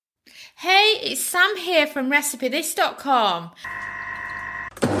Hey, it's Sam here from RecipeThis.com.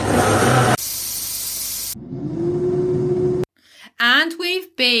 And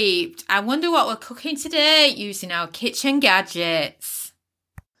we've beeped. I wonder what we're cooking today using our kitchen gadgets.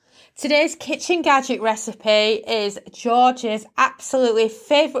 Today's kitchen gadget recipe is George's absolutely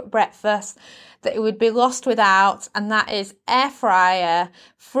favourite breakfast that it would be lost without, and that is air fryer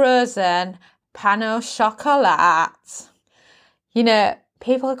frozen pain au chocolat. You know,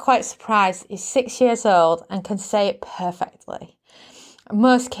 people are quite surprised he's 6 years old and can say it perfectly.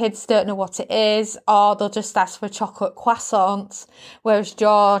 Most kids don't know what it is, or they'll just ask for chocolate croissants, whereas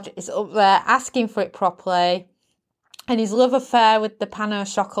George is up there asking for it properly. And his love affair with the pain au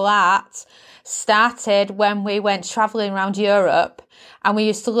chocolat started when we went travelling around Europe, and we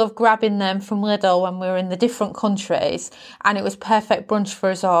used to love grabbing them from Lidl when we were in the different countries, and it was perfect brunch for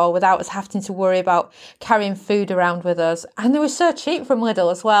us all without us having to worry about carrying food around with us. And they were so cheap from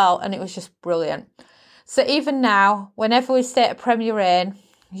Lidl as well, and it was just brilliant. So even now, whenever we stay at a Premier Inn,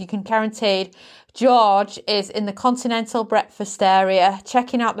 you can guarantee George is in the continental breakfast area,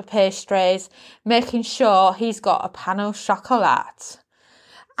 checking out the pastries, making sure he's got a pain au chocolat.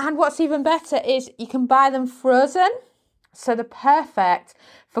 And what's even better is you can buy them frozen, so they're perfect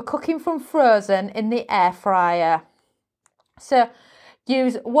for cooking from frozen in the air fryer. So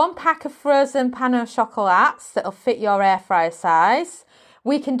use 1 pack of frozen pain au chocolats that'll fit your air fryer size.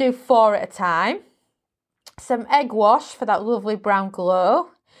 We can do 4 at a time. Some egg wash for that lovely brown glow,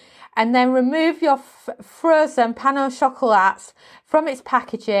 and then remove your frozen pain au chocolats from its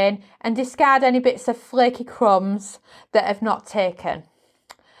packaging and discard any bits of flaky crumbs that have not taken.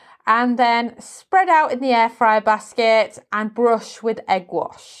 And then spread out in the air fryer basket and brush with egg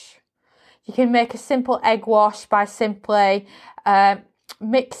wash. You can make a simple egg wash by simply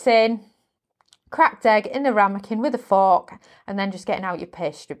mixing cracked egg in the ramekin with a fork and then just getting out your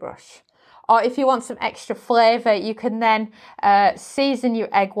pastry brush. Or if you want some extra flavour, you can then season your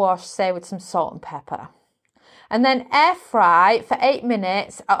egg wash, say with some salt and pepper. And then air fry for 8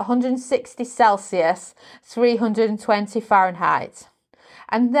 minutes at 160 Celsius, 320 Fahrenheit.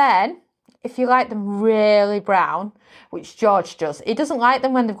 And then, if you like them really brown, which George does, he doesn't like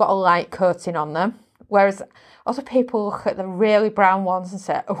them when they've got a light coating on them. Whereas other people look at the really brown ones and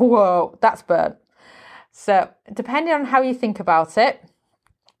say, whoa, that's burnt. So depending on how you think about it,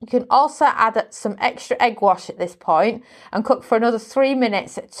 you can also add some extra egg wash at this point and cook for another 3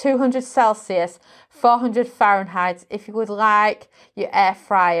 minutes at 200 Celsius, 400 Fahrenheit if you would like your air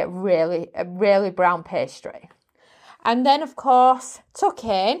fryer really brown pastry. And then, of course, tuck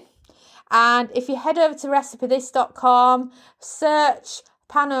in. And if you head over to RecipeThis.com, search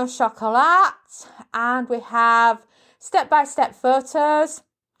pain au chocolat, and we have step-by-step photos,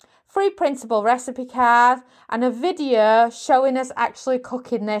 free printable recipe card, and a video showing us actually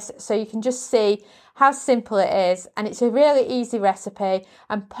cooking this so you can just see how simple it is. And it's a really easy recipe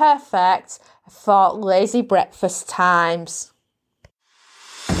and perfect for lazy breakfast times.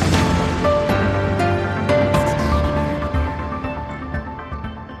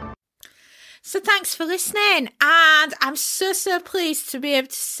 So thanks for listening, and I'm so pleased to be able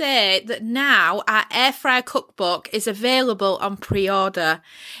to say that now our air fryer cookbook is available on pre-order.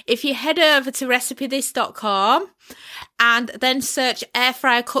 If you head over to RecipeThis.com and then search air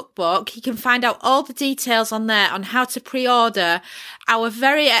fryer cookbook, you can find out all the details on there on how to pre-order our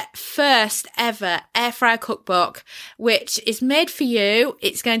very first ever air fryer cookbook, which is made for you.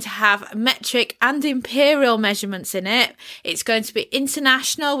 It's going to have metric and imperial measurements in it. It's going to be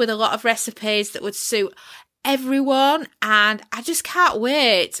international with a lot of recipes that would suit everyone, and I just can't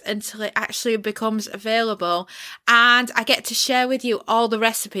wait until it actually becomes available and I get to share with you all the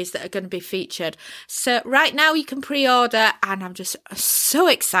recipes that are going to be featured. So right now you can pre-order, and I'm just so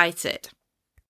excited.